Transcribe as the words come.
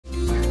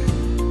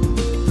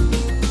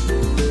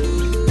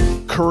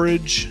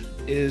courage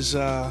is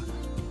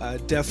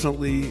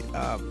definitely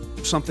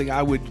something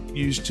I would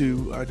use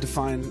to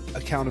define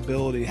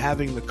accountability.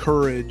 Having the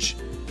courage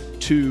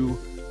to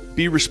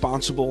be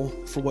responsible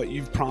for what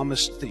you've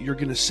promised that you're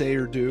going to say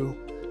or do.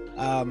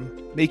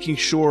 Making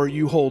sure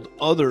you hold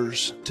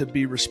others to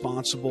be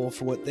responsible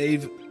for what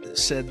they've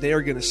said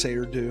they're going to say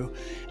or do.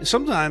 And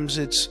sometimes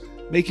it's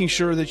making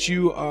sure that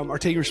you are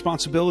taking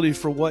responsibility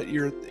for what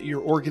your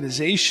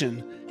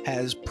organization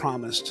has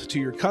promised to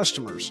your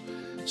customers.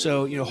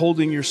 So,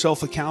 holding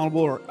yourself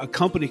accountable, or a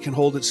company can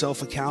hold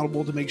itself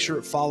accountable to make sure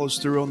it follows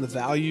through on the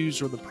values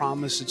or the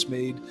promise it's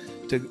made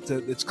to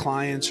its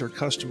clients or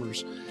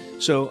customers.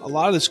 So a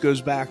lot of this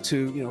goes back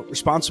to,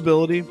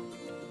 responsibility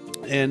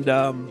and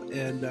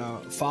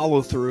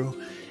follow through.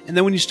 And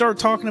then when you start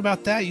talking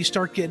about that, you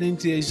start getting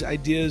into these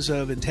ideas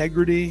of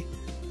integrity,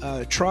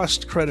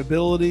 trust,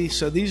 credibility.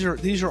 So these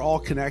are all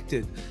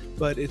connected,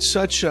 but it's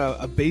such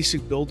a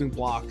basic building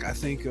block, I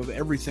think, of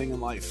everything in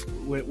life,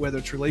 whether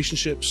it's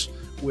relationships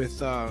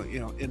with,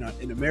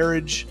 in a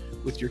marriage,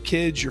 with your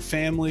kids, your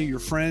family, your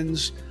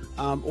friends,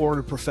 or in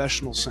a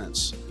professional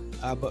sense.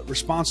 But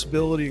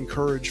responsibility and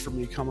courage for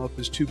me come up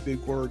as two big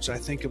words I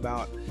think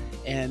about.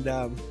 And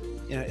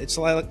it's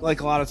like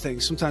a lot of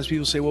things. Sometimes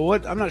people say, well,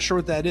 I'm not sure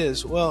what that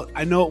is. Well,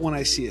 I know it when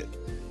I see it.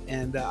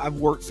 And I've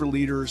worked for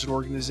leaders and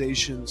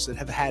organizations that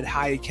have had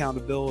high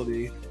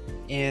accountability.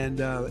 And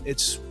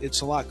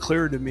it's a lot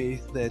clearer to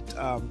me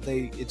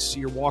that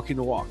you're walking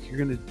the walk. You're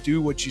going to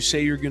do what you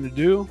say you're going to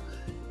do.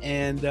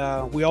 And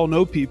we all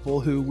know people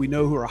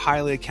who are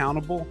highly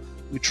accountable.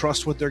 We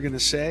trust what they're going to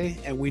say,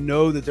 and we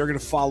know that they're going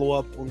to follow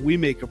up when we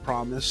make a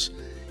promise.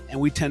 And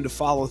we tend to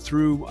follow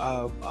through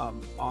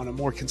on a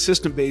more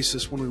consistent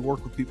basis when we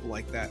work with people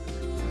like that.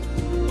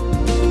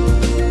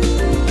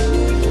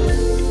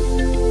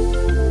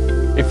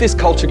 If this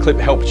culture clip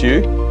helped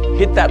you,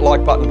 hit that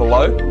like button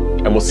below,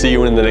 and we'll see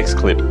you in the next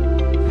clip.